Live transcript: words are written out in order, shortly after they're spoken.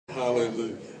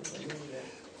Hallelujah.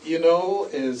 You know,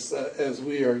 as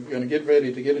we are going to get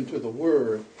ready to get into the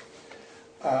Word,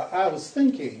 I was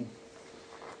thinking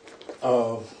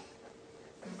of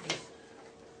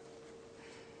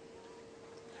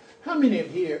how many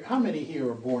here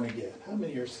are born again? How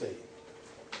many are saved?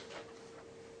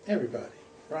 Everybody,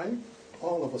 right?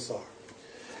 All of us are.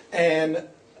 And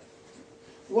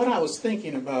what I was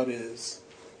thinking about is,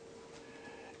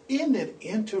 isn't it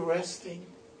interesting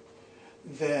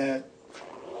that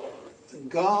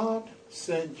God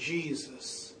sent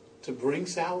Jesus to bring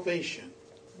salvation,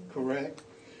 correct?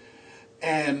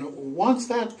 And once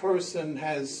that person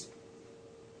has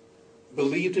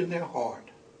believed in their heart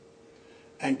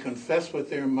and confessed with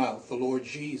their mouth the Lord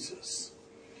Jesus,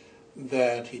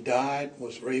 that he died,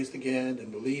 was raised again,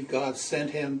 and believed God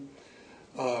sent him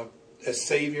as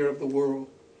Savior of the world,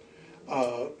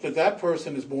 that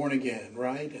person is born again,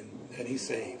 right? And he's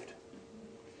saved.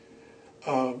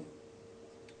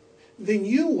 Then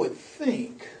you would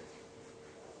think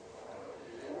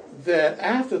that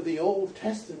after the Old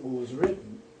Testament was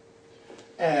written,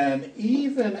 and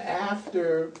even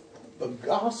after the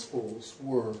Gospels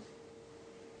were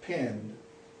penned,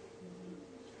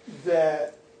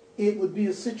 that it would be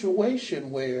a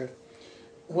situation where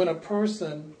when a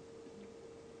person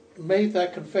made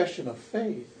that confession of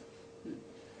faith,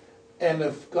 and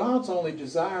if God's only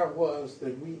desire was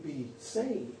that we be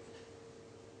saved,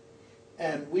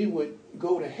 and we would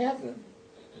go to heaven,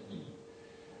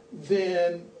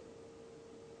 then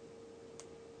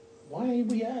why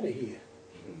ain't we out of here?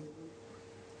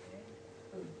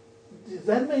 Does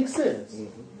that make sense?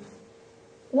 Mm-hmm.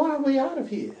 Why are we out of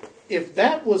here? If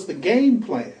that was the game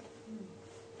plan,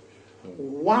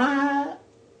 why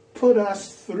put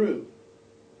us through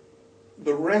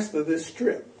the rest of this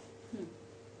trip?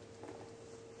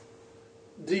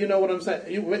 Do you know what I'm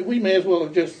saying? We may as well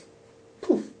have just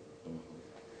poof.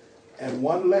 And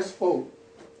one less folk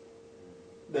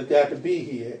that got to be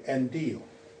here and deal.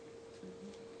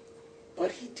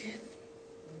 But he didn't.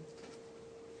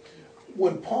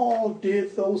 When Paul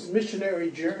did those missionary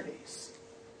journeys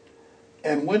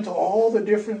and went to all the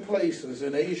different places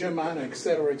in Asia Minor,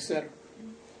 etc.,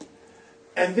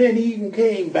 and then he even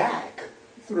came back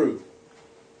through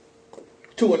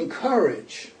to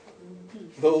encourage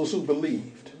those who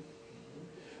believed.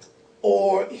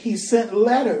 Or he sent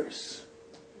letters,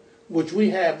 which we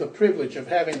have the privilege of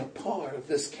having a part of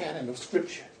this canon of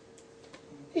Scripture.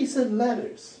 He sent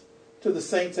letters to the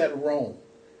saints at Rome,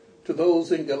 to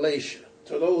those in Galatia,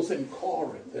 to those in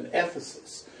Corinth and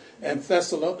Ephesus and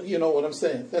Thessalonica. You know what I'm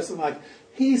saying? Thessalonica.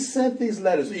 He sent these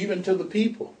letters even to the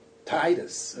people,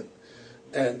 Titus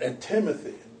and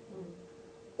Timothy,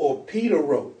 or Peter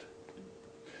wrote.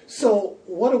 So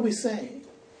what are we saying?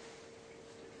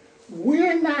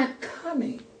 We're not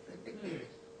coming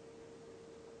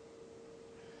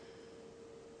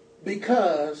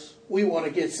because we want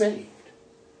to get saved.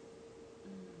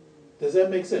 Does that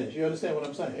make sense? You understand what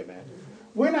I'm saying? Amen.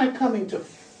 We're not coming to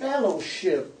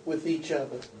fellowship with each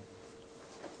other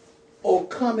or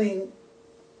coming,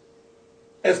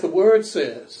 as the word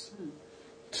says,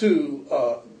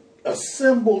 to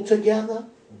assemble together.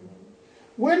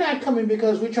 We're not coming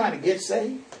because we're trying to get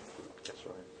saved. That's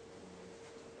right.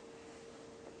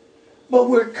 But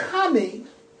we're coming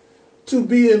to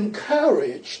be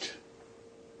encouraged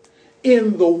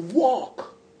in the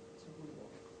walk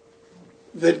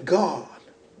that God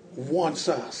wants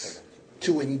us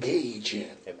to engage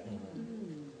in.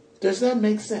 Amen. Does that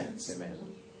make sense? Amen.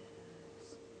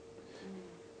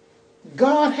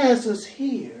 God has us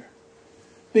here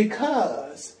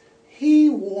because he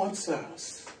wants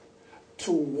us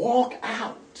to walk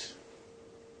out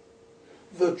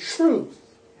the truth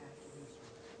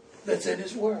that's in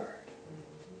his word.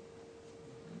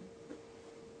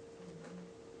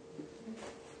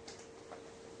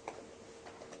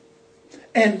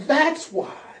 And that's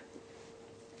why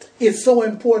it's so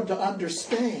important to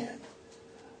understand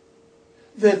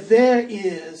that there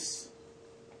is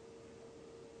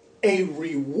a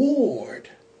reward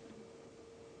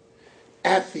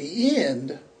at the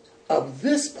end of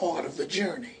this part of the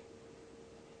journey.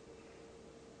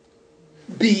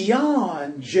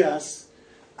 Beyond just,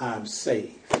 I'm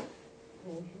saved.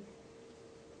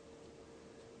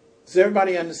 Does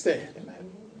everybody understand?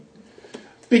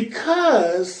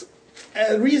 Because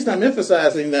the reason I'm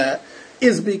emphasizing that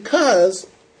is because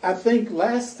I think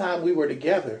last time we were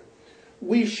together,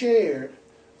 we shared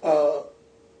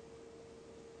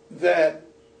that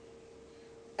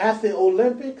at the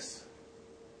Olympics,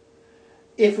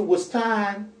 if it was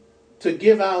time to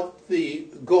give out the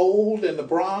gold and the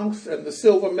bronze and the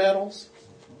silver medals,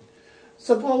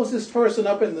 suppose this person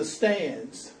up in the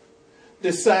stands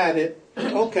decided,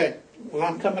 okay, well,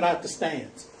 I'm coming out the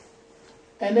stands.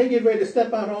 And they get ready to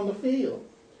step out on the field.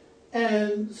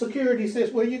 And security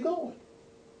says, where are you going?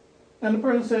 And the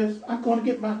person says, I'm going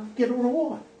to get a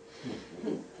reward.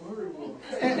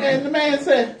 And the man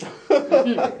said,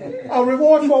 a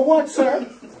reward for what, sir?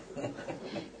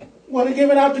 Well, they're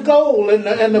giving out the gold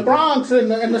and the bronze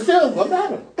and the silver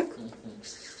medal.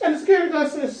 And the security guard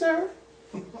says, sir,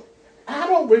 I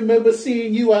don't remember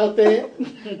seeing you out there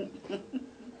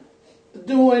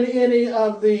doing any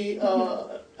of the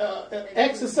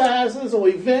exercises or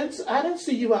events. I didn't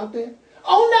see you out there.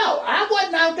 Oh, no, I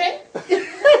wasn't out there.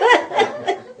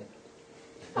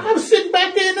 I was sitting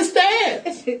back there in the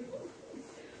stands.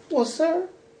 Well, sir,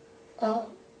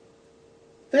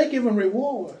 they're giving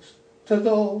rewards to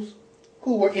those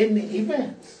who were in the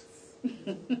events.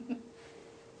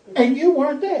 And you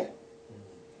weren't there.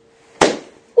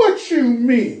 What you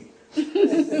mean?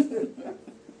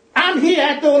 I'm here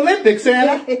at the Olympics,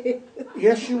 Anna.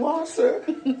 Yes, you are, sir.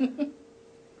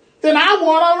 Then I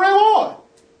want a reward.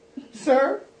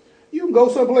 Sir, you can go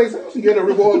someplace else and get a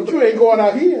reward, but you ain't going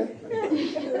out here.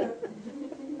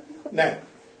 Now,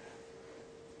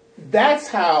 that's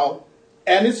how,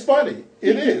 and it's funny.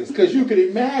 It is, because you can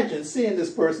imagine seeing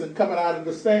this person coming out of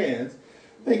the stands,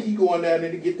 think he going down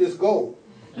there to get this gold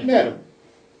medal.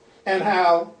 And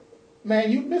how,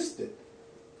 man, you missed it.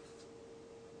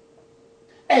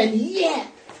 And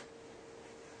yet,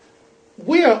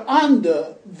 we're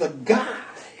under the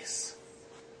guise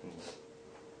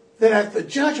that at the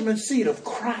judgment seat of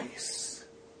Christ,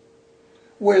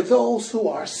 where those who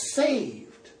are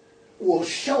saved will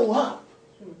show up,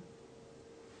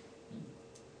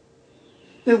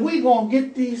 that we're going to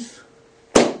get these,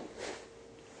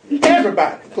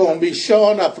 everybody going to be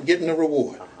showing up for getting the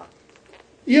reward.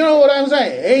 You know what I'm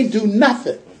saying? Ain't do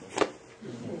nothing.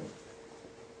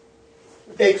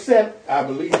 Except I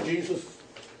believe Jesus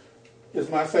is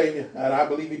my Savior, and I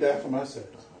believe He died for my sins.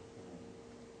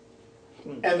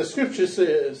 And the scripture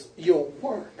says your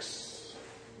works,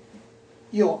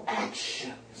 your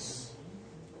actions,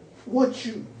 what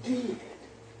you did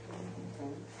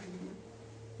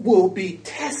will be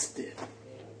tested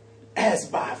as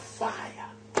by fire.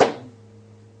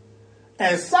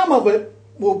 And some of it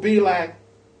will be like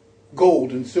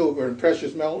gold and silver and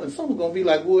precious metal, and some are going to be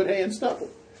like wood, hay, and stubble.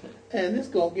 And it's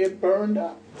going to get burned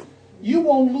up. You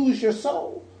won't lose your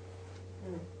soul.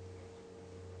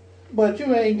 But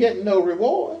you ain't getting no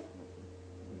reward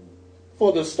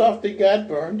for the stuff that got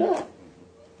burned up.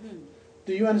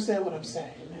 Do you understand what I'm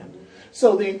saying?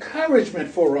 So the encouragement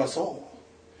for us all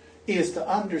is to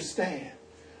understand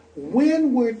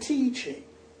when we're teaching,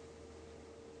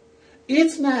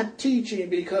 it's not teaching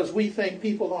because we think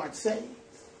people aren't saved.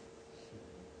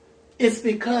 It's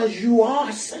because you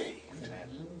are saved.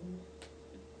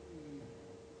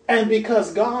 And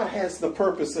because God has the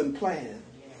purpose and plan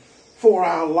for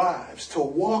our lives to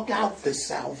walk out this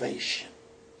salvation.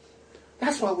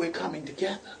 That's why we're coming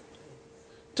together.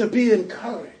 To be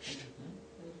encouraged.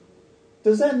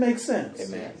 Does that make sense?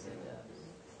 Amen.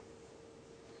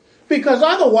 Because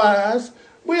otherwise,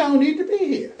 we don't need to be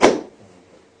here.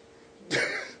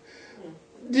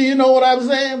 Do you know what I'm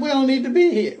saying? We don't need to be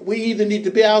here. We either need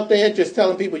to be out there just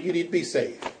telling people you need to be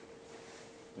saved.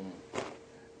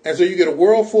 And so you get a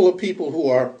world full of people who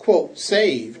are, quote,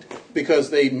 saved because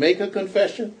they make a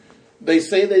confession. They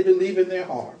say they believe in their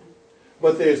heart,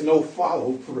 but there's no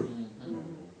follow through.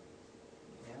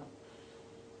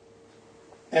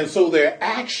 And so their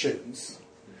actions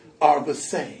are the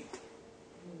same.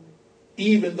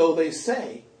 Even though they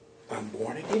say, I'm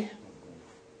born again.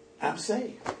 I'm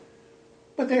saved.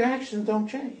 But their actions don't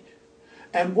change.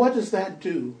 And what does that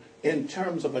do in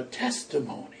terms of a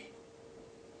testimony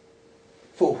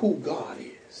for who God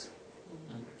is?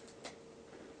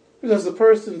 Because the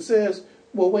person says,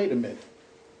 well, wait a minute.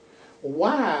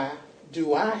 Why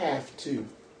do I have to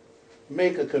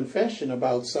make a confession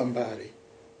about somebody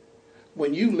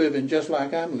when you living just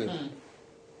like I'm living?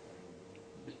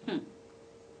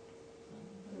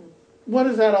 What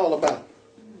is that all about?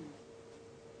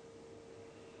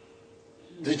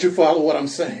 Did you follow what I'm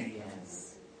saying?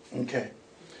 Yes. Okay.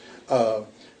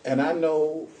 And I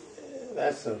know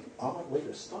that's an odd way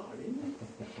to start, isn't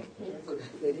it? But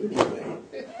anyway,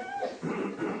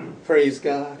 praise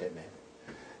God.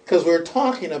 Because we're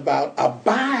talking about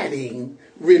abiding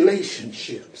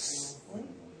relationships.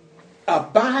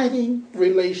 Abiding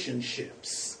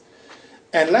relationships.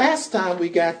 And last time we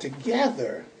got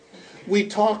together, we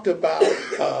talked about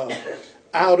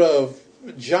out of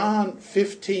John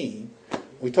 15,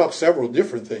 we talked several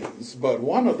different things, but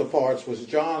one of the parts was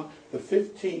John, the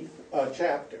 15th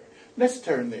chapter. Let's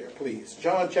turn there, please.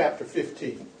 John chapter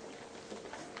 15.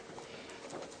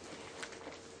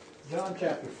 John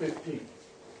chapter 15.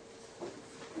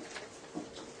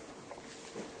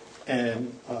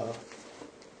 And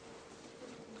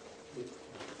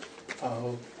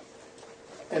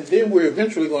then we're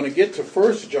eventually going to get to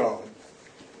 1 John.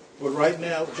 But right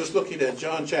now, just looking at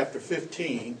John chapter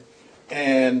 15.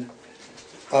 And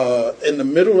in the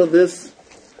middle of this,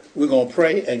 we're going to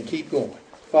pray and keep going.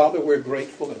 Father, we're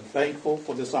grateful and thankful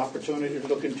for this opportunity to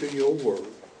look into your word.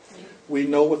 We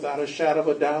know without a shadow of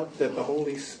a doubt that the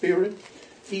Holy Spirit,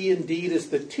 he indeed is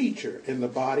the teacher in the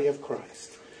body of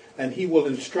Christ. And he will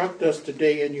instruct us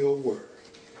today in your word.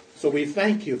 So we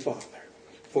thank you, Father,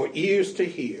 for ears to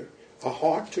hear, a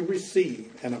heart to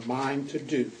receive, and a mind to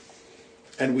do.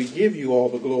 And we give you all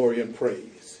the glory and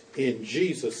praise. In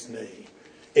Jesus' name,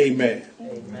 amen.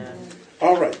 Amen.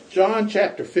 All right, John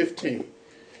chapter 15.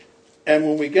 And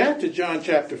when we got to John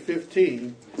chapter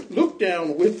 15, look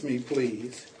down with me,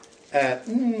 please, at,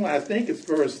 I think it's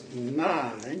verse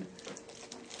 9.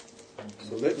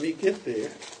 So let me get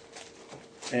there.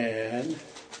 And,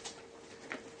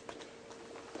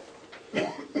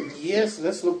 yes,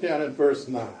 let's look down at verse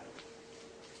 9.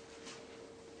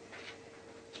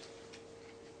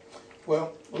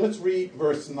 Well, let's read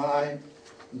verse 9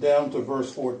 down to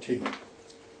verse 14.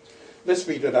 Let's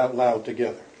read it out loud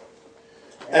together.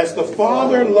 As the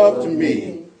Father loved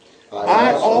me,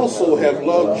 I also have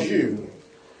loved you.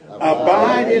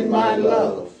 Abide in my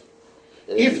love.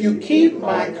 If you keep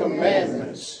my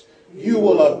commandments, you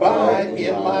will abide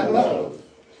in my love,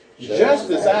 just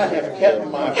as I have kept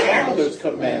my Father's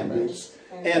commandments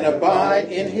and abide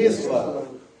in his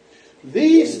love.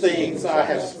 These things I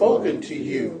have spoken to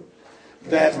you,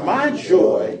 that my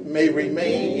joy may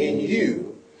remain in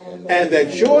you, and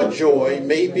that your joy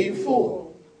may be full.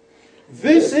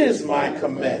 This is my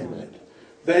commandment,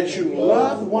 that you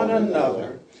love one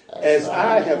another as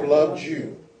I have loved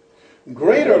you.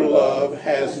 Greater love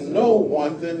has no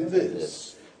one than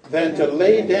this, than to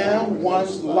lay down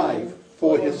one's life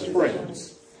for his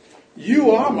friends.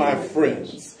 You are my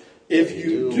friends if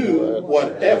you do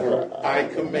whatever I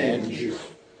command you.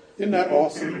 Isn't that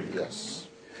awesome? Yes.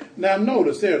 Now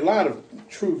notice there are a lot of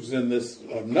truths in this,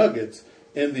 nuggets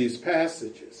in these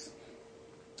passages.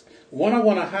 One I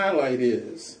want to highlight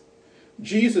is,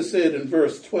 Jesus said in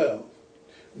verse 12,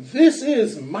 this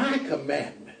is my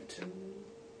commandment,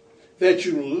 that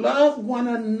you love one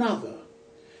another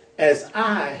as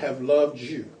I have loved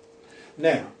you.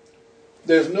 Now,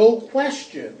 there's no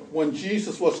question when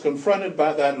Jesus was confronted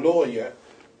by that lawyer,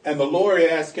 and the lawyer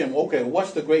asked him, okay,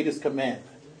 what's the greatest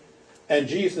commandment? And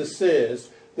Jesus says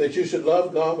that you should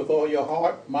love God with all your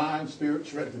heart, mind, spirit,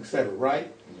 strength, etc.,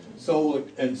 right? Soul,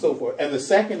 and so forth. And the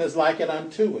second is likened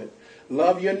unto it.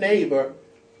 Love your neighbor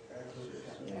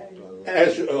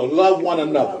as love one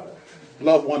another.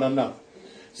 Love one another.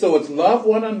 So it's love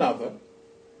one another.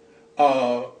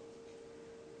 But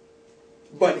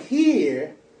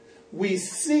here we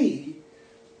see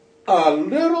a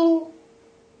little,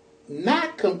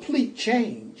 not complete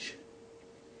change,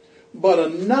 but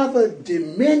another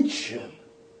dimension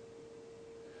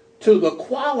to the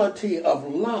quality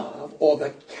of love or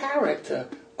the character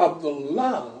of the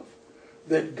love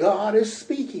that God is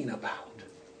speaking about.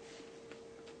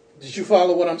 Did you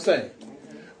follow what I'm saying?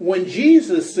 When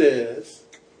Jesus says,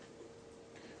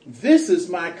 this is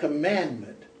my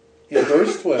commandment, in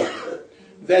verse 12,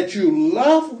 that you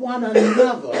love one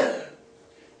another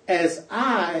as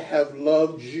I have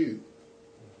loved you.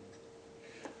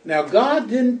 Now, God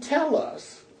didn't tell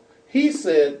us. He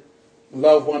said,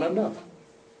 love one another.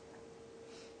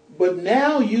 But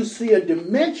now you see a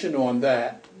dimension on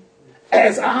that,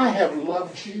 as I have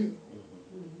loved you.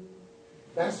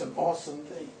 That's an awesome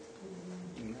thing.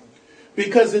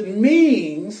 Because it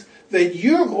means that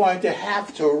you're going to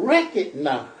have to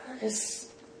recognize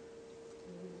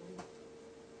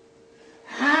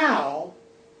how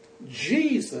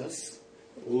Jesus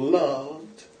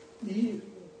loved you,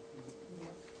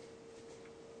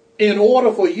 in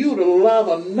order for you to love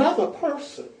another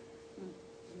person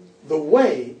the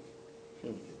way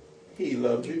he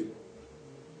loved you.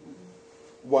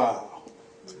 Wow.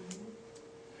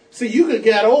 See, you could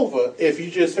get over if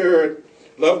you just heard,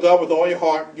 love God with all your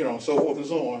heart, so forth and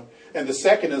so on. And the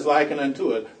second is likened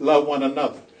unto it, love one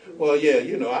another. Well, yeah,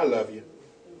 I love you.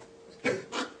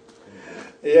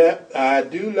 Yeah, I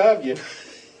do love you.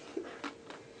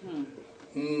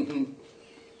 Mm-hmm.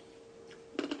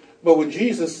 But when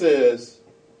Jesus says,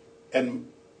 and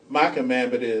my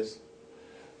commandment is,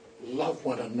 love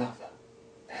one another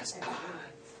as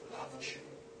I loved you,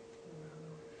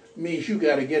 means you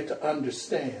got to get to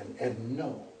understand and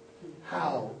know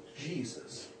how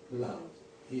Jesus loved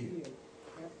you.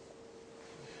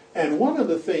 And one of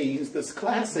the things that's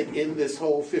classic in this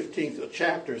whole 15th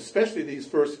chapter, especially these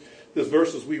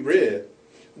verses we read,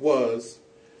 was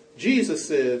Jesus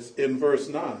says in verse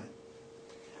 9,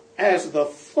 as the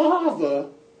Father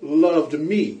loved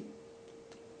me,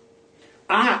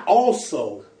 I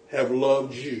also have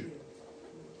loved you.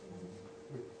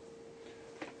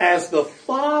 As the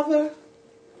Father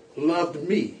loved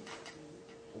me,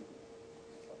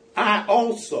 I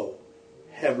also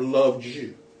have loved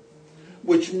you.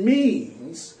 Which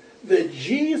means that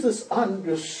Jesus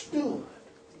understood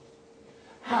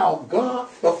how God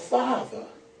the Father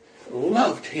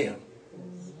loved him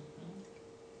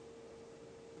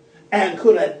and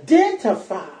could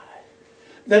identify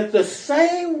that the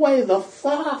same way the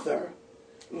Father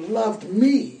loved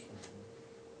me,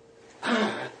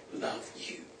 I love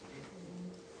you.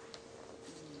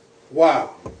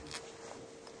 Wow.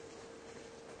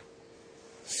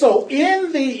 So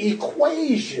in the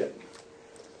equation,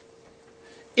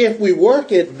 if we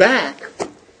work it back,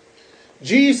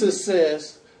 Jesus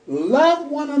says,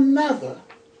 love one another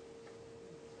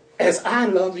as I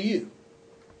love you.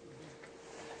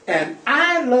 And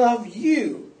I love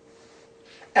you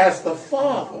as the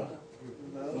Father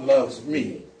loves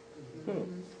me.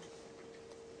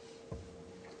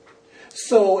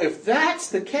 So if that's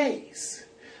the case,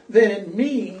 then it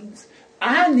means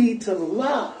I need to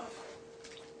love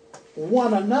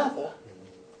one another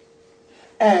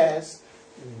as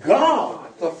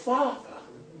God the Father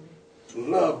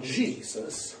loved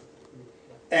Jesus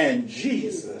and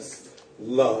Jesus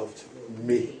loved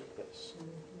me.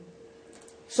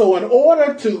 So in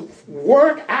order to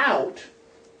work out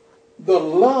the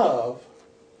love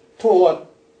toward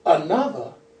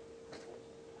another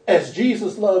as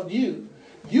Jesus loved you,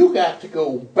 you got to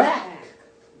go back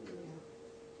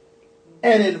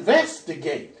and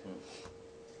investigate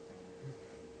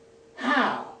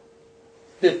how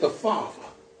did the Father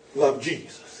love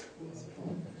Jesus?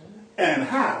 And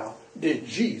how did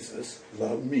Jesus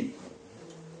love me?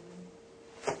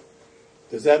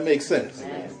 Does that make sense?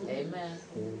 Amen.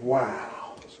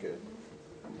 Wow. That's good.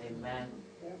 Amen.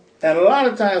 And a lot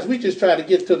of times we just try to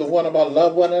get to the one about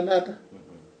love one another.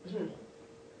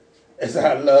 As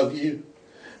I love you.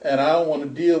 And I don't want to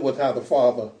deal with how the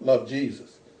Father loved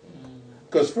Jesus.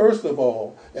 Because first of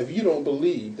all, if you don't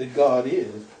believe that God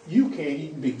is, you can't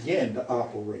even begin to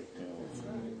operate.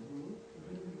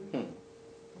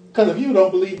 Because if you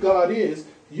don't believe God is,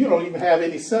 you don't even have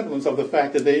any semblance of the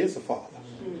fact that there is a Father.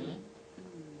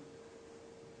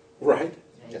 Right?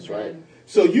 That's right.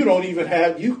 So you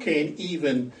can't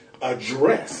even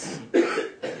address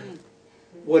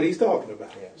what he's talking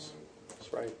about. Yes.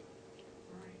 That's right.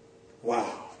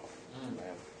 Wow.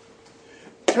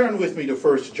 Turn with me to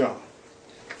 1 John.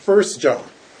 1 John.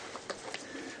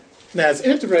 Now it's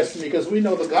interesting because we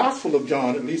know the Gospel of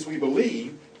John, at least we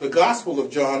believe, the Gospel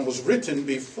of John was written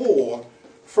before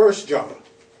 1 John,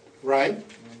 right?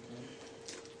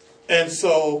 And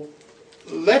so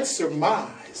let's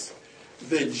surmise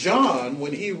that John,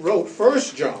 when he wrote 1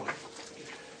 John,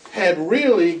 had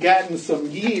really gotten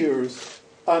some years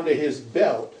under his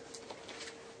belt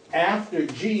after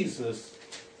Jesus'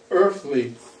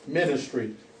 earthly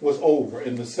ministry was over,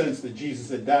 in the sense that Jesus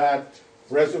had died,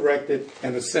 resurrected,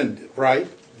 and ascended, right?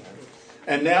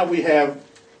 And now we have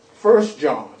 1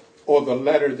 John, or the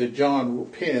letter that John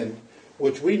penned,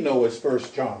 which we know as 1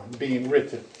 John, being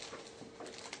written.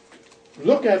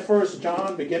 Look at 1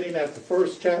 John, beginning at the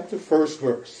first chapter, first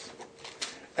verse.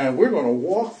 And we're going to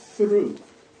walk through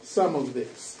some of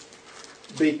this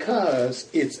because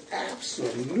it's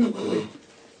absolutely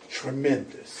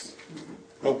tremendous.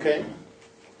 Okay?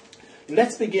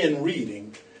 Let's begin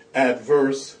reading at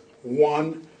verse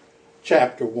 1,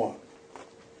 chapter 1.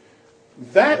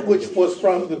 That which was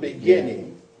from the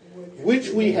beginning, which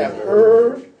we have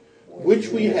heard, which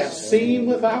we have seen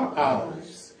with our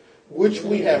eyes, which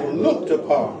we have looked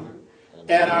upon,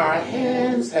 and our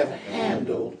hands have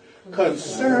handled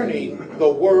concerning the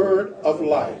word of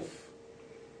life.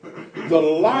 The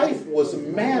life was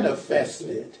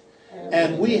manifested,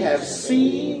 and we have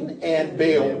seen and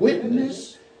bear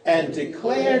witness and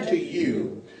declare to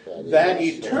you that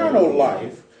eternal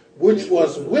life which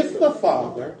was with the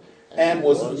Father and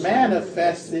was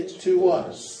manifested to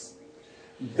us.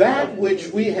 That which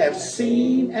we have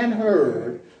seen and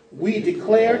heard, we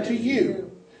declare to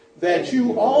you, that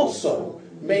you also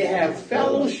may have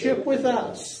fellowship with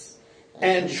us.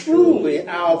 And truly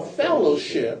our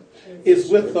fellowship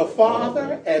is with the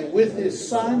Father and with his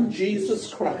Son,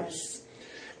 Jesus Christ.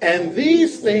 And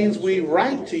these things we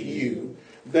write to you,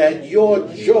 that your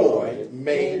joy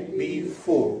may be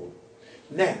full.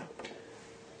 Now,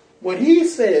 when he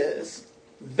says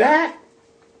that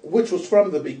which was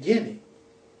from the beginning,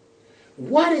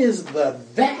 what is the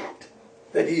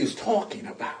that he is talking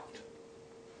about?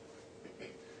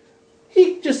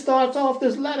 He just starts off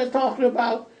this letter talking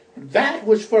about that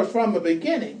which was from the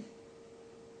beginning,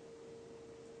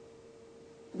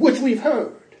 which we've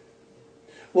heard.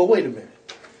 Well, wait a minute.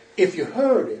 If you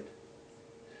heard it,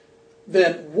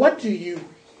 then what do you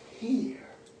hear?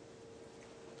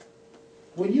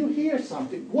 When you hear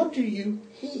something, what do you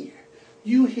hear?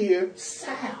 You hear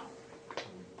sound.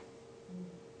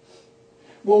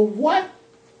 Well, what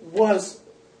was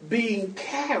being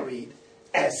carried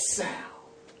as sound?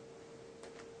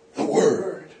 The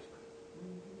Word.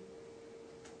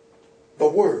 The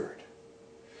Word.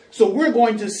 So we're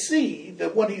going to see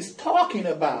that what he's talking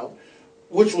about,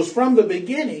 which was from the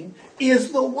beginning,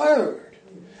 is the Word.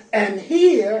 And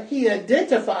here he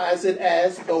identifies it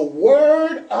as the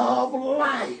Word of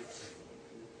life.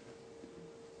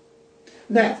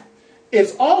 Now,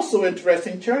 it's also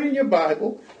interesting, turn in your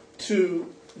Bible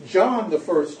to John, the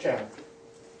first chapter.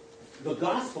 The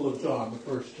Gospel of John, the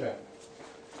first chapter.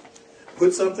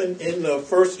 Put something in the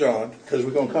first John, because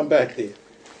we're going to come back there.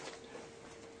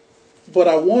 But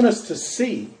I want us to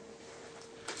see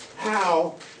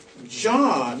how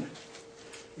John,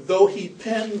 though he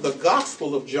penned the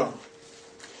Gospel of John,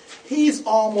 he's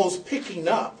almost picking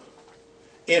up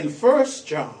in 1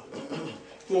 John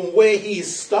from where he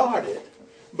started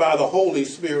by the Holy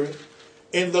Spirit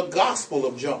in the Gospel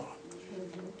of John.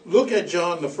 Look at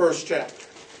John, the first chapter.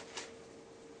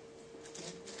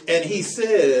 And he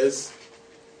says,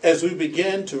 as we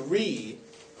begin to read,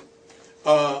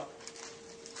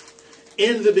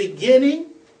 in the beginning,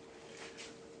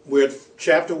 we're at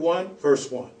chapter 1,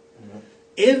 verse 1.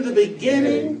 In the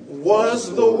beginning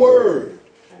was the Word,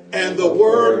 and the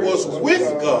Word was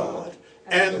with God,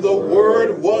 and the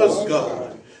Word was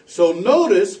God. So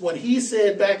notice when he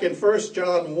said back in 1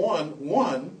 John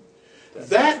 1,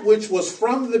 that which was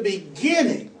from the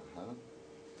beginning.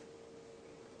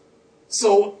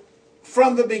 So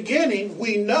from the beginning,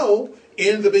 we know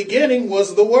in the beginning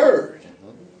was the Word.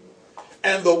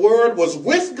 And the Word was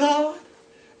with God,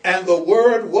 and the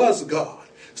Word was God.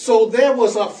 So there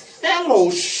was a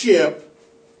fellowship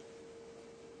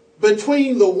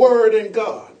between the Word and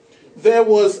God. There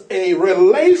was a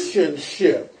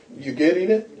relationship, you getting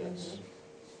it? Yes.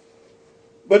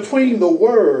 Between the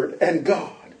Word and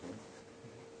God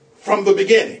from the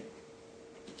beginning.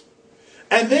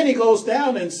 And then he goes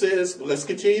down and says, let's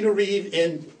continue to read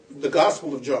in the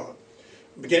Gospel of John,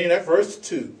 beginning at verse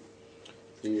 2.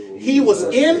 He was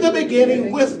in the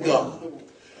beginning with God.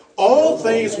 All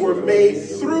things were made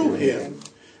through him,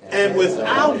 and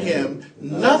without him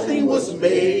nothing was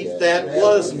made that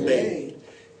was made.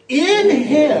 In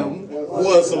him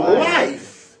was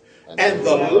life, and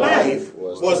the life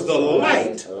was the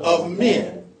light of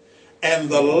men. And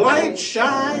the light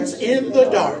shines in the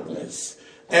darkness,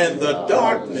 and the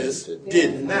darkness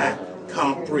did not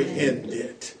comprehend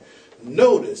it.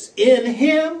 Notice, in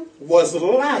him was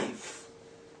life,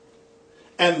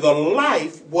 and the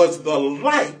life was the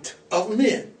light of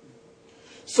men.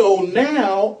 So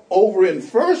now, over in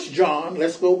 1 John,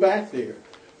 let's go back there.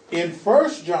 In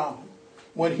 1 John,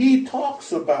 when he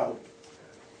talks about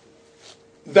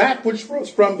that which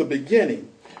was from the beginning,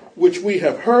 which we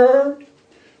have heard,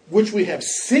 which we have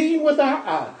seen with our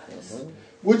eyes,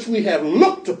 which we have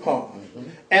looked upon,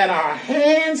 and our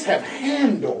hands have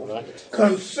handled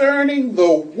concerning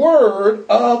the word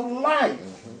of life.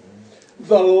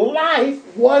 The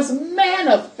life was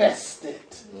manifested,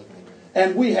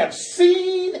 and we have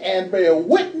seen and bear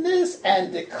witness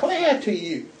and declare to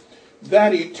you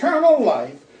that eternal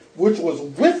life which was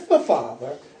with the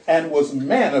Father and was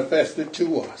manifested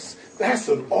to us. That's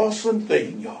an awesome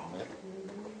thing, y'all.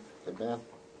 Amen.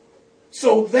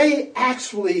 So they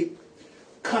actually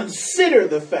consider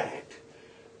the fact,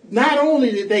 not only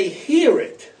did they hear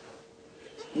it,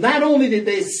 not only did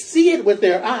they see it with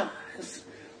their eyes,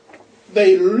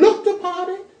 they looked upon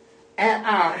it, and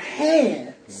our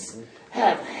hands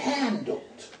have handled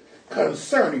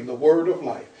concerning the word of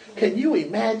life. Can you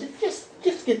imagine? Just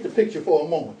get the picture for a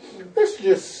moment. Let's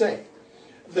just say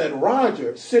that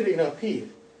Roger sitting up here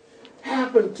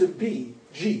happened to be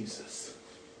Jesus,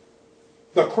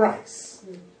 the Christ,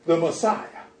 the Messiah.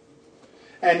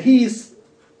 And he's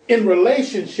in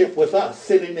relationship with us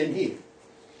sitting in here.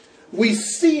 We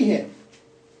see him.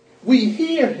 We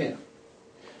hear him.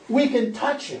 We can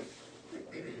touch him.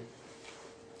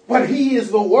 But he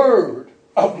is the word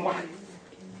of life.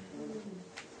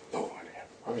 Lord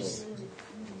have mercy.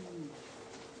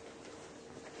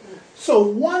 So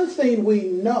one thing we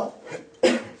know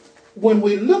when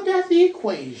we look at the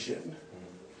equation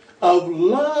of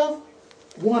love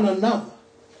one another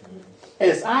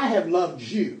as I have loved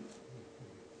you,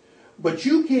 but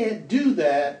you can't do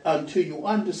that until you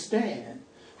understand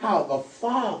how the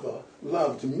Father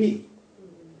loved me.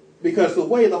 Because the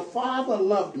way the Father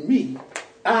loved me,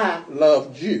 I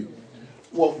loved you.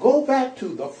 Well, go back to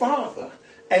the Father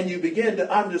and you begin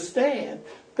to understand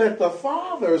that the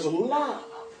Father's love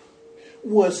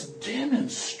was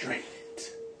demonstrated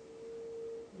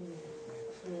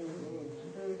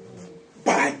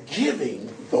by giving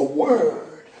the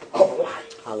word of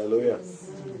life. Hallelujah.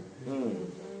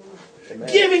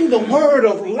 Giving the word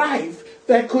of life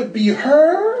that could be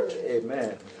heard,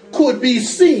 Amen. could be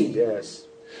seen, Yes.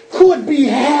 could be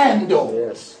handled.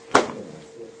 Yes.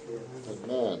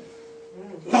 Amen.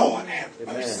 Lord have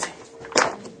mercy.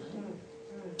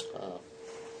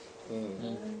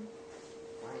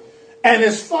 And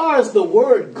as far as the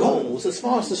word goes, as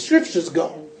far as the scriptures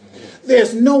go,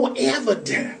 there's no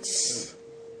evidence.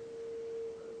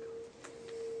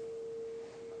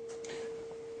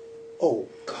 Oh,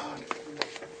 God.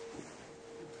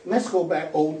 Let's go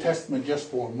back Old Testament just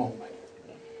for a moment.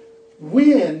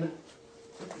 When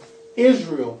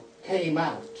Israel came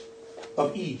out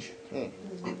of Egypt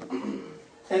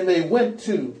and they went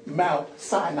to Mount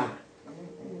Sinai,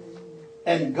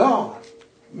 and God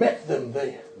met them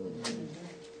there,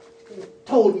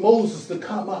 told Moses to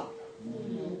come up,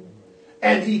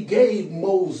 and he gave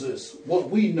Moses what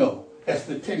we know as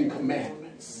the Ten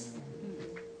Commandments,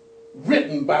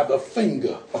 written by the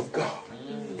finger of God.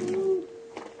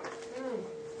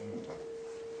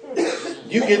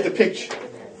 You get the picture.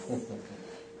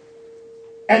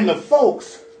 And the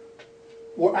folks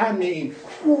were, had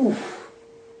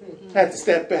to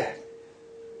step back.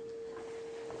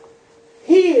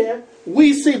 Here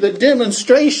we see the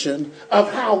demonstration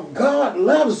of how God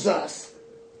loves us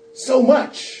so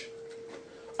much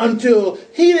until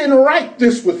he didn't write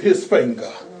this with his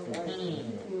finger.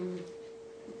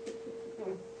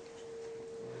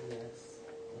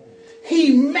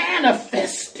 He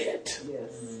manifested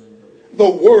the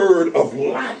word of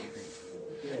life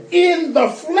in the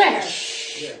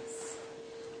flesh.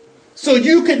 So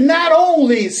you could not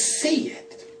only see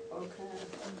it,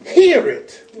 hear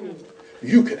it,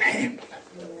 you could handle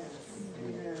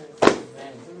it.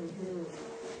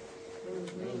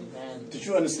 Did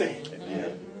you understand?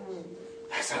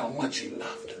 That's how much he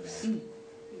loved us.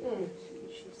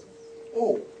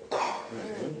 Oh, God.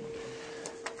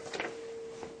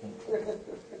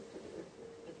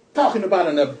 Talking about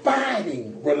an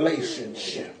abiding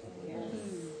relationship.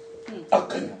 A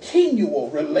continual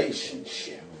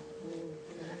relationship.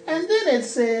 And then it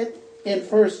said in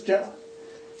 1 John,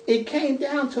 it came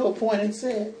down to a point and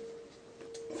said,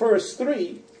 verse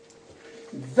 3,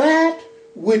 that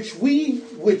which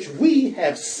we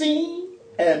have seen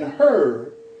and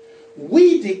heard,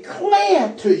 we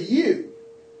declare to you.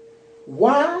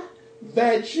 Why?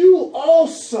 That you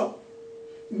also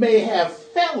may have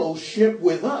fellowship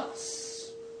with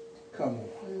us. Come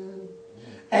on.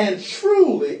 And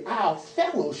truly our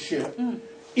fellowship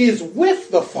is with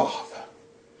the Father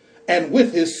and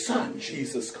with his Son,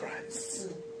 Jesus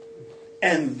Christ.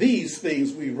 And these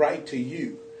things we write to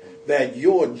you, that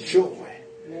your joy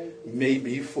may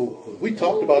be full. We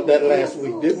talked about that last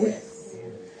week, didn't we?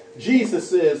 Jesus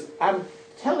says, I'm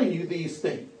telling you these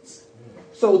things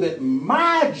so that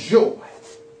my joy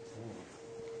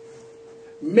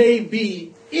may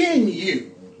be in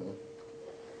you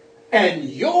and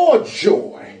your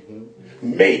joy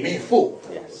may be full.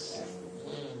 Yes.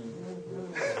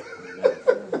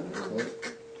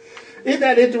 Isn't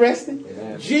that interesting?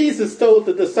 Amen. Jesus told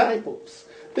the disciples,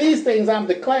 these things I'm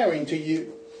declaring to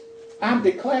you. I'm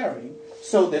declaring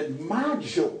so that my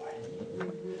joy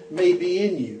may be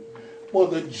in you. Well,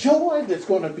 the joy that's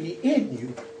going to be in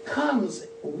you comes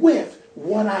with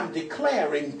what I'm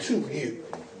declaring to you.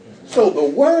 So the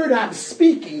word I'm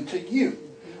speaking to you,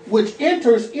 which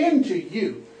enters into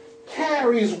you,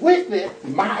 carries with it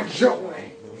my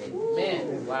joy.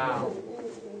 Amen. Wow.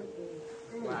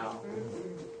 Wow.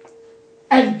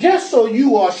 And just so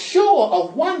you are sure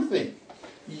of one thing,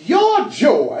 your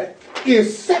joy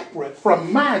is separate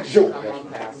from my joy. Come on,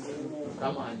 Pastor.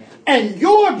 Come on now. And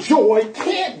your joy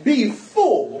can't be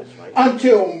full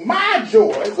until my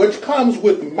joy, which comes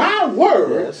with my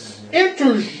word, Yes.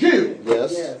 enters you.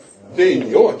 Yes. Then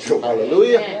your joy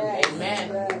Hallelujah.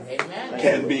 Amen. Amen.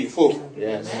 can be full.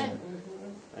 Yes. Amen.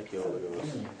 Thank you, Holy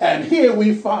Ghost. And here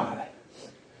we find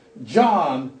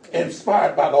John,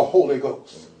 inspired by the Holy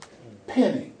Ghost,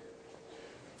 penning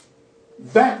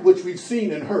that which we've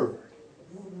seen and heard.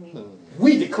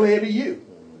 We declare to you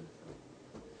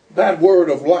that word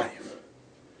of life.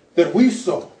 that we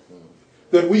saw,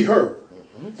 that we heard,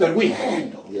 that we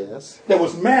handled, Yes. that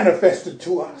was manifested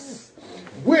to us.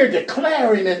 We're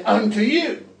declaring it unto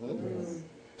you.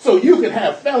 So you can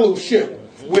have fellowship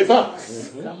with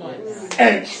us. Come on now.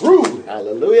 And truly,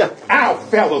 Hallelujah. our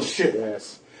fellowship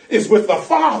Yes. is with the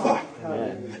Father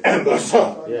Amen. and the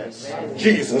Son, Yes.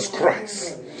 Jesus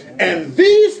Christ. And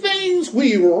these things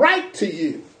we write to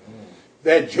you,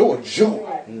 that your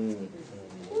joy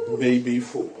may be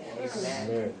full.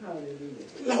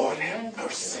 Lord have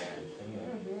mercy.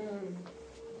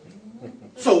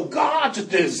 So God's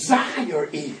desire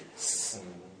is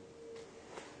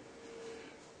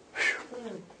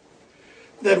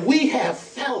that we have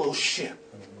fellowship,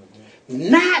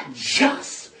 not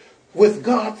just with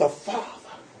God the Father,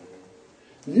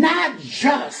 not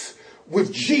just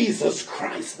with Jesus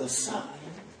Christ the Son,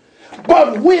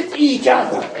 but with each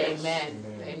other. Amen.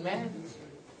 Amen.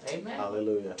 Amen.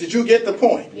 Hallelujah. Did you get the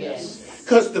point? Yes.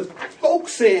 Because the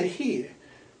folks said here,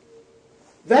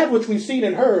 that which we've seen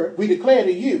and heard, we declare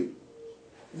to you,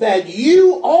 that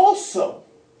you also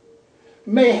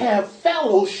may have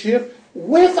fellowship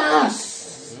with us.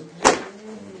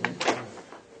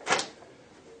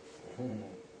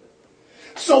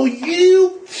 So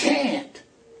you can't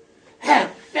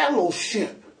have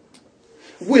fellowship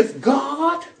with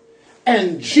God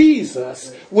and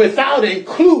Jesus without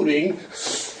including,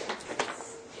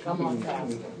 Come on,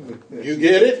 Pastor. you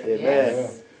get it? Amen.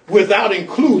 Without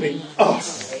including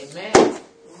us. Amen.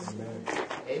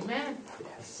 Amen.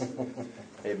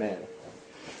 Amen.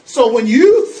 So when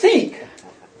you think,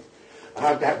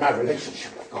 I've got my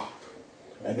relationship with God,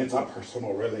 and it's a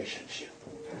personal relationship.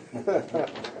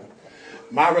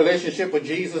 My relationship with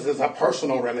Jesus is a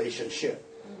personal relationship.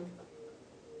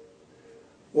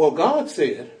 Well, God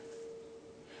said,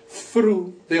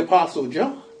 through the Apostle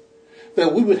John,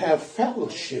 that we would have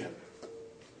fellowship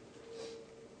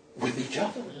with each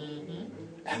other,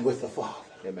 and with the Father,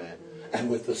 Amen. and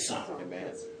with the Son.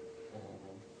 Amen.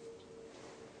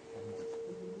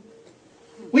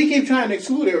 We keep trying to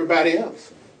exclude everybody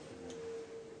else.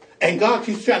 And God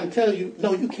keeps trying to tell you,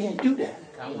 no, you can't do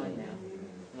that. Come on now.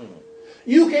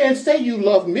 You can't say you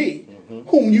love me,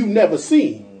 whom you've never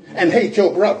seen, and hate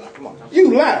your brother.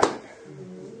 You lie.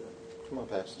 Come on,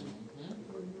 Pastor.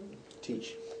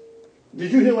 Teach.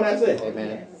 Did you hear what I said?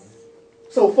 Amen.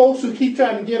 So folks who keep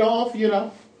trying to get off,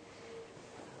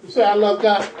 say, I love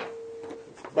God,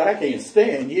 but I can't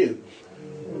stand you.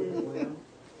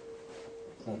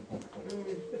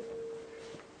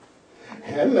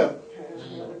 Hello.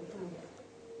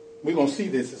 We're going to see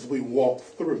this as we walk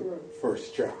through 1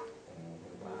 John.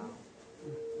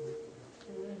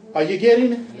 Are you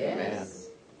getting it? Yes.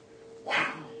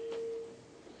 Wow.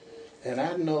 And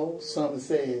I know something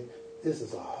said, this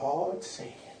is a hard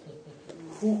saying.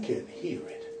 Who can hear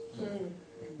it?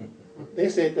 They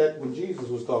said that when Jesus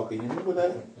was talking. You remember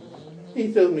that?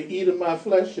 He told me, eat of my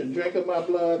flesh and drink of my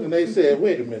blood. And they said,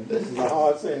 wait a minute, this is a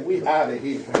hard saying. We out of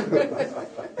here.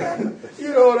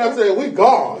 You know what I'm saying? We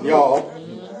gone, y'all.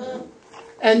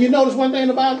 And you notice one thing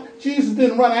about it? Jesus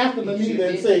didn't run after them either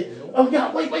and say, oh,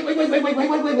 God, wait.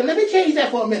 Let me change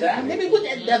that for a minute. Let me put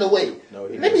that the other way.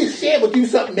 Let me share with you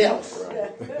something else.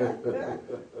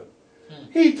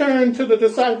 He turned to the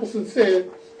disciples and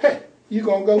said, hey, you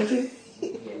going to go too?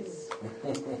 Yes.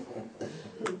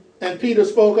 And Peter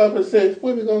spoke up and said,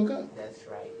 where we going to go? That's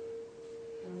right.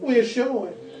 We're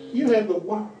sure you have the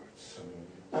words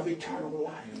of eternal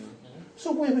life.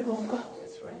 So where we going to go?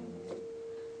 That's right.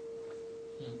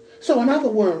 So in other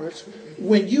words,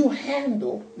 when you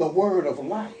handle the word of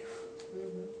life,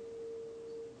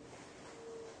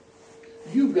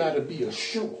 you've got to be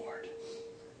assured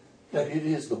that it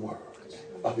is the word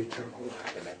of eternal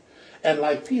life. And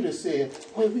like Peter said,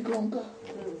 where we going to go?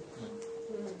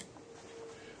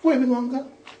 Where we going to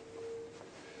go?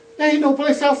 There ain't no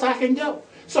place else I can go.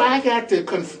 So I got to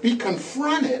be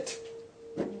confronted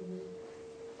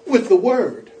with the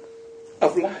word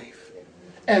of life.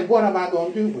 And what am I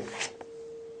going to do with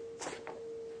it?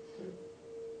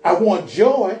 I want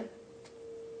joy.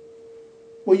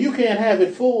 Well, you can't have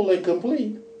it full and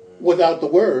complete without the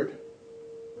word.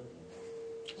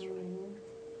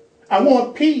 I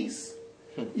want peace.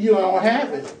 You don't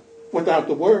have it without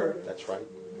the word. That's right.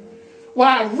 Well,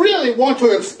 I really want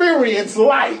to experience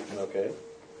life. Okay.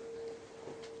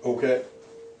 Okay.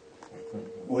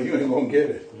 Well, you ain't going to get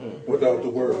it without the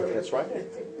word. That's right.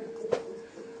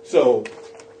 So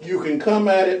you can come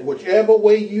at it whichever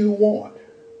way you want.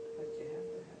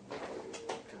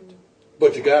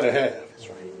 But you got to have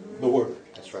the word.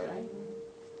 That's right.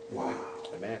 Wow.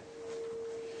 Amen.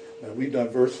 Now we've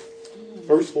done first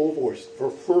four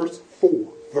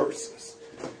verses.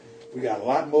 We got a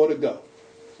lot more to go.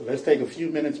 So let's take a few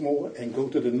minutes more and go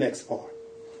to the next part.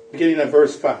 Beginning at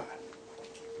verse 5.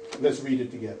 Let's read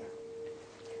it together.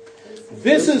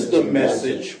 This is the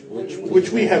message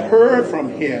which we have heard from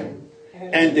him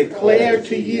and declare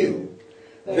to you,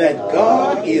 that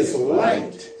God is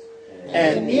light,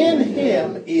 and in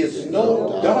him is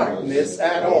no darkness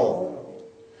at all.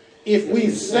 If we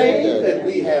say that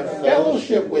we have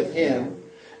fellowship with him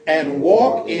and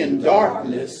walk in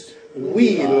darkness,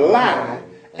 we lie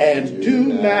and do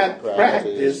not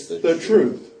practice the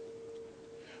truth.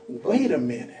 Wait a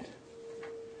minute.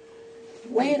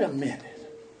 Wait a minute.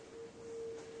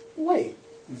 Wait.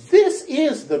 This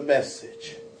is the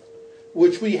message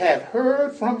which we have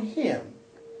heard from him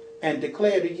and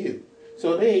declare to you.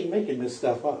 So they ain't making this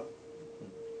stuff up.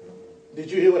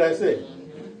 Did you hear what I said?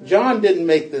 John didn't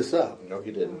make this up. No,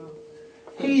 he didn't.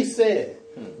 He said,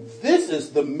 this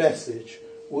is the message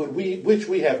which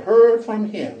we have heard from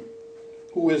him,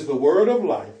 who is the word of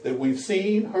life that we've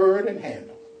seen, heard, and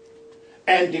handled,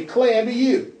 and declare to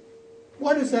you.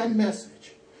 What is that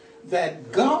message?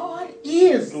 That God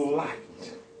is light,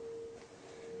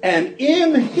 and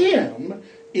in him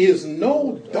is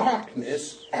no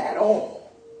darkness at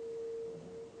all.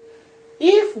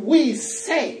 If we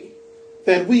say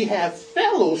that we have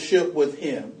fellowship with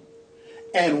him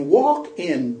and walk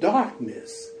in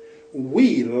darkness,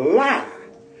 we lie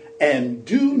and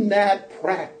do not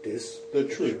practice the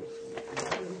truth.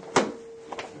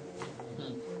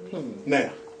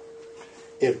 Now,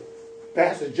 if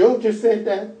Pastor Joe just said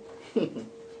that,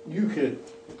 you could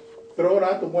throw it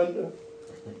out the window,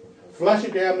 flush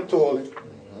it down the toilet.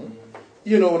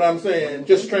 You know what I'm saying?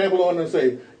 Just trample on it and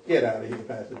say, get out of here,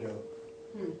 Pastor Joe.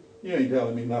 You ain't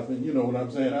telling me nothing. You know what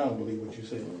I'm saying? I don't believe what you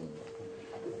said.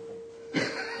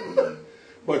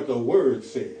 But the word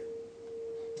said,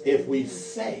 if we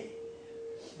say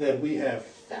that we have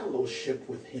fellowship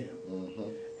with him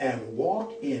and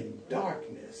walk in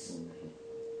darkness,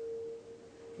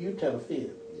 you tell a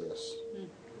fib. Yes.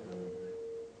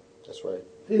 That's right.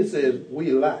 It says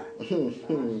we lie.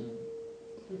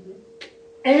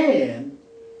 And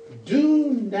do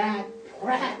not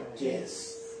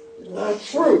practice the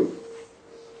truth.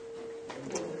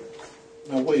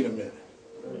 Now wait a minute.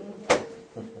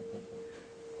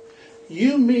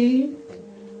 You mean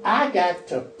I got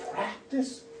to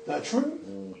practice the truth?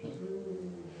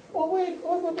 Oh, wait.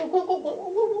 Come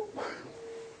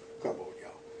on,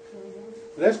 y'all.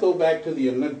 Let's go back to the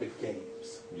Olympic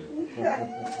Games.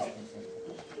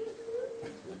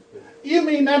 You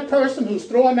mean that person who's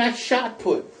throwing that shot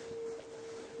put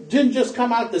didn't just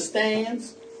come out the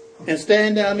stands and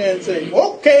stand down there and say,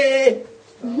 okay,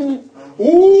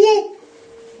 whoop,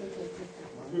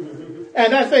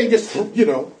 and that thing just, you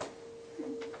know.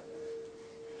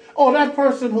 Or that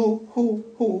person who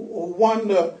won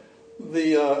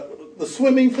the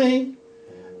swimming thing,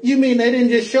 you mean they didn't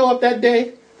just show up that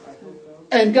day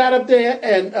and got up there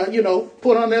and,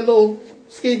 put on their little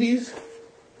skivvies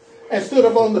and stood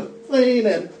up on the thing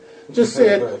and just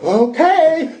said,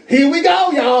 okay, here we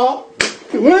go, y'all.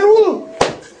 Woo-woo.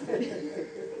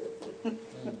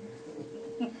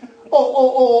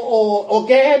 Or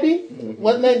Gabby,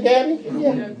 wasn't that Gabby?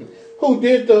 Yeah. Who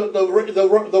did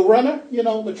the runner,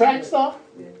 the track star?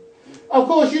 Of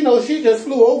course, she just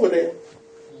flew over there.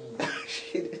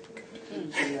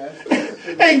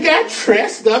 And got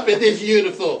dressed up in this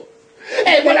uniform.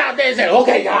 And went out there and said,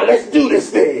 okay, y'all, let's do this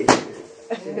thing.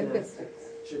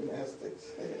 Gymnastics.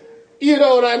 You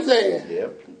know what I'm saying?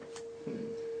 Yep.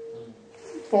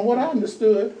 From what I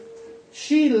understood,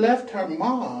 she left her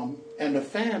mom and the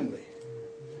family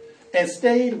and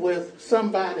stayed with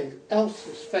somebody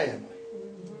else's family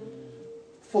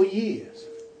for years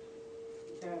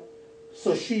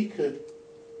so she could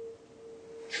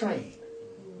train,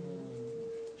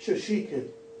 so she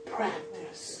could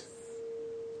practice.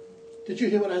 Did you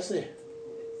hear what I said?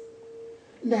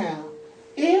 Now,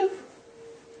 if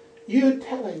you're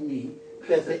telling me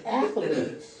that the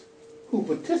athletes who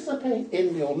participate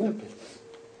in the Olympics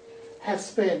have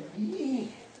spent years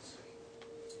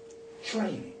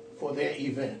training for their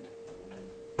event,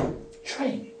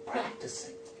 training,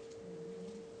 practicing,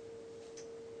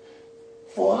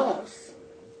 for us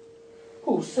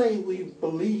who say we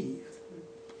believe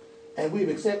and we've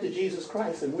accepted Jesus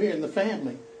Christ and we're in the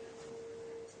family,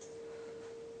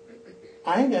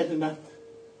 I ain't got to do nothing.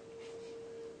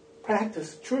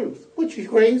 Practice truth. What, you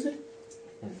crazy?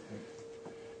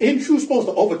 Ain't truth supposed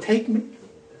to overtake me?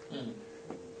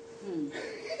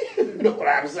 You know what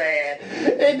I'm saying?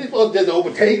 Ain't it supposed to just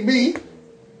overtake me?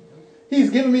 He's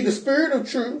giving me the spirit of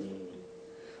truth.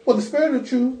 Well, the spirit of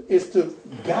truth is to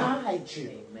guide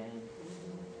you. Amen.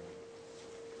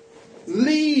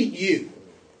 lead you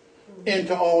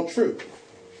into all truth.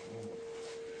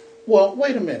 Well,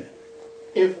 wait a minute.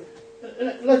 If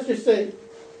let's just say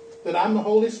that I'm the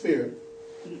Holy Spirit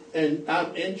and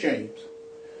I'm in James,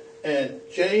 and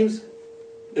James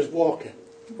is walking,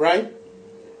 right?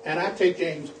 And I take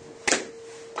James.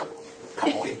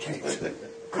 Come on here, James.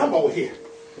 Come over here.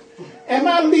 Am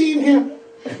I leading him?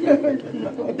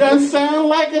 Doesn't sound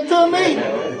like it to me.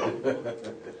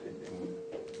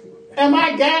 Am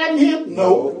I guiding him?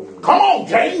 No. Come on,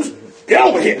 James. Get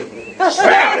over here.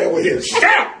 Shout over here.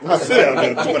 Shout. Sit down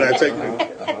there. That's what I take now.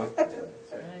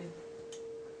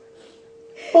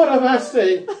 What if I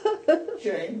say,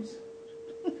 James,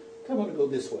 come on, go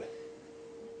this way.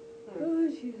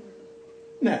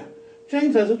 Now,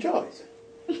 James has a choice.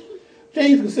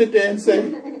 James can sit there and say,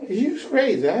 you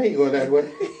crazy. I ain't going that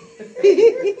way.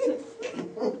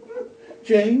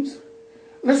 James,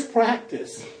 let's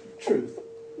practice truth.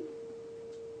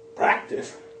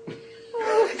 Practice?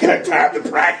 I got time to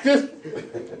practice.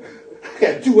 I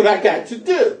got to do what I got to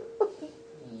do.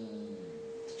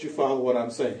 Did you follow what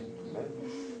I'm saying?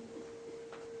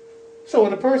 So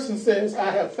when a person says,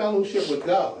 I have fellowship with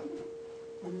God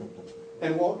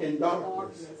and walk in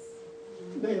darkness,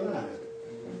 they lie.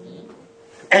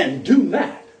 And do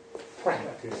not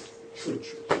practice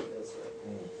truth.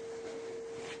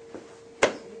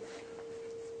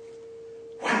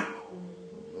 Wow.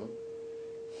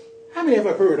 How many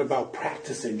ever heard about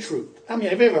practicing truth? I mean,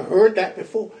 have you ever heard that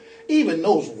before? Even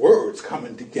those words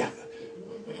coming together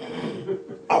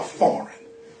are foreign.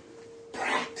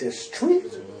 Practice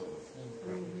truth.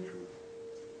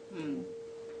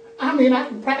 I mean, I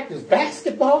can practice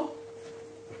basketball.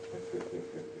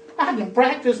 I can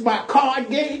practice my card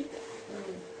game.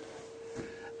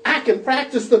 I can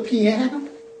practice the piano.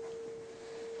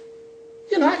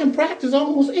 You know, I can practice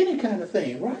almost any kind of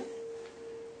thing, right?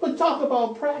 But talk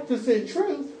about practicing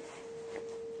truth,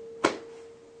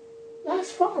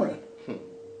 that's foreign.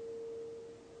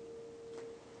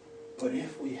 But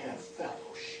if we have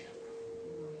fellowship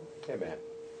Amen.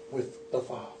 with the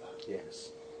Father, Yes.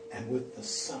 and with the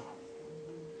Son,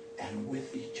 and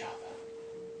with each other,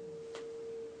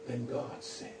 then God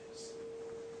says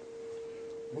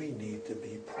we need to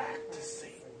be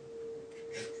practicing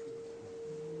truth.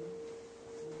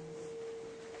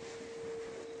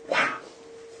 Wow.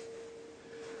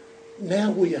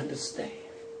 Now we understand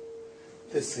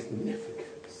the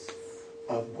significance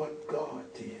of what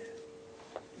God did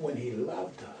when he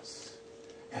loved us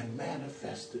and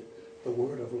manifested the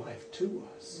word of life to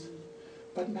us.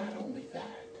 But not only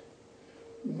that,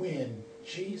 when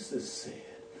Jesus said,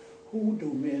 who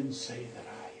do men say that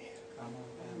I am?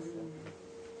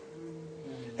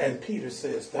 And Peter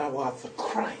says, thou art the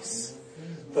Christ,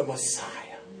 the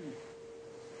Messiah.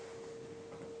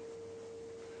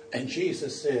 And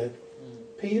Jesus said,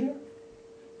 Peter,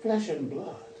 flesh and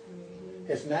blood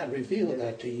has not revealed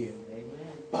that to you,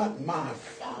 but my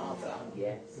Father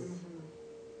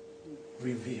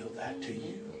revealed that to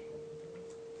you.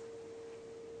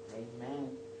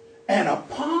 Amen. And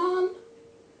upon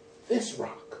this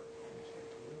rock,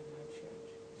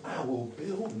 I will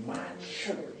build my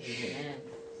church,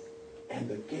 and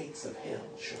the gates of hell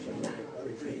shall not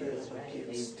prevail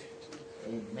against it.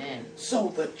 Amen. So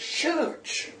the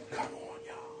church, come on,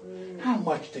 y'all. How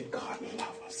much did God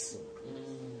love us?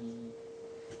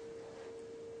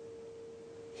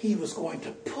 He was going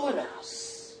to put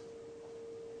us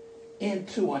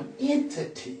into an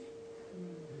entity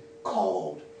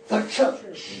called the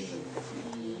church.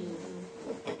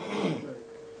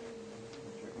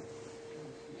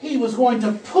 He was going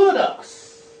to put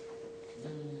us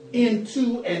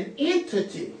into an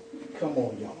entity, come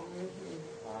on y'all,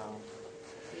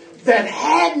 that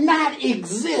had not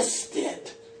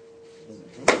existed.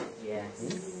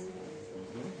 Yes.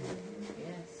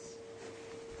 Yes.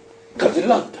 Because he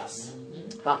loved us.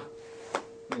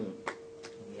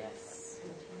 Yes.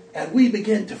 And we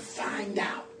begin to find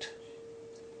out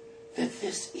that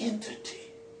this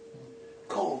entity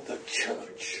called the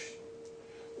church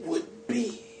would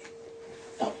be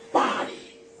the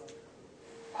body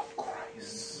of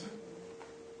Christ.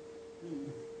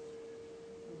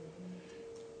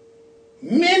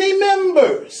 Many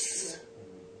members,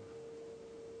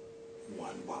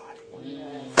 one body.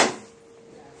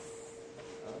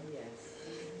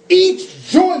 Each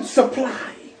joint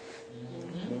supplying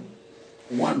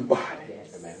one body.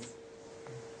 Amen.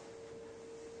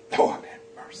 Lord have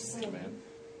mercy. Amen.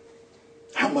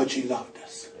 How much he loved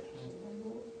us.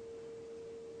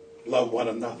 Love one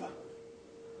another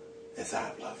as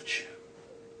I've loved you.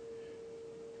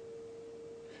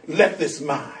 Let this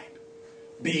mind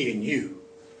be in you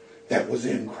that was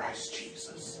in Christ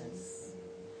Jesus.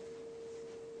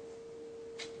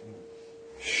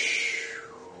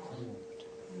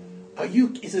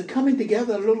 Is it coming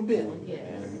together a little bit? Yes.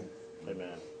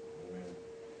 Amen.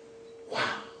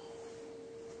 Wow.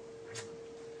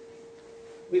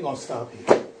 We're going to stop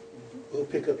here. We'll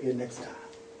pick up here next time.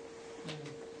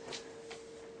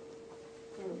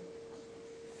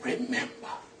 Remember,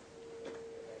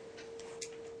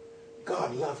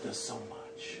 God loved us so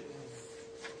much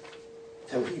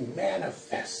that he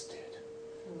manifested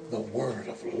the word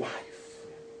of life,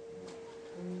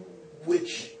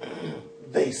 which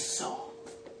they saw,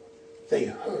 they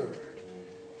heard,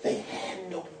 they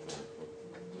handled.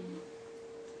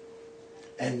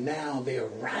 And now they're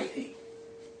writing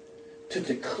to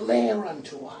declare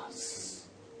unto us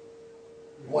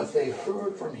what they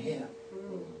heard from him,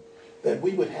 that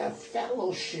we would have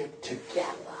fellowship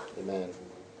together Amen.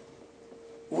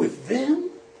 with them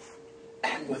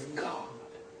and with God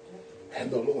and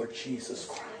the Lord Jesus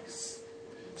Christ,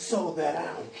 so that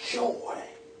our joy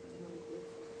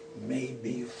may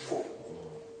be full.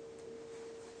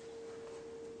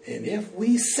 And if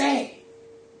we say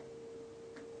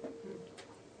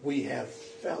we have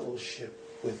fellowship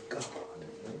with God,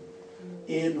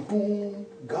 in whom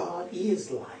God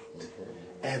is light,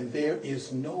 and there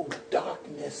is no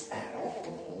darkness at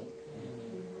all.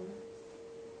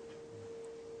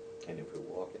 And if we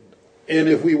walk in And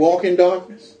if we walk in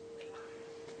darkness,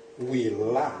 we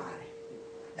lie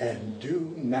and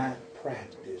do not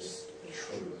practice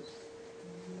truth.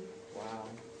 Wow.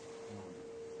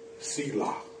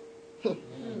 Selah.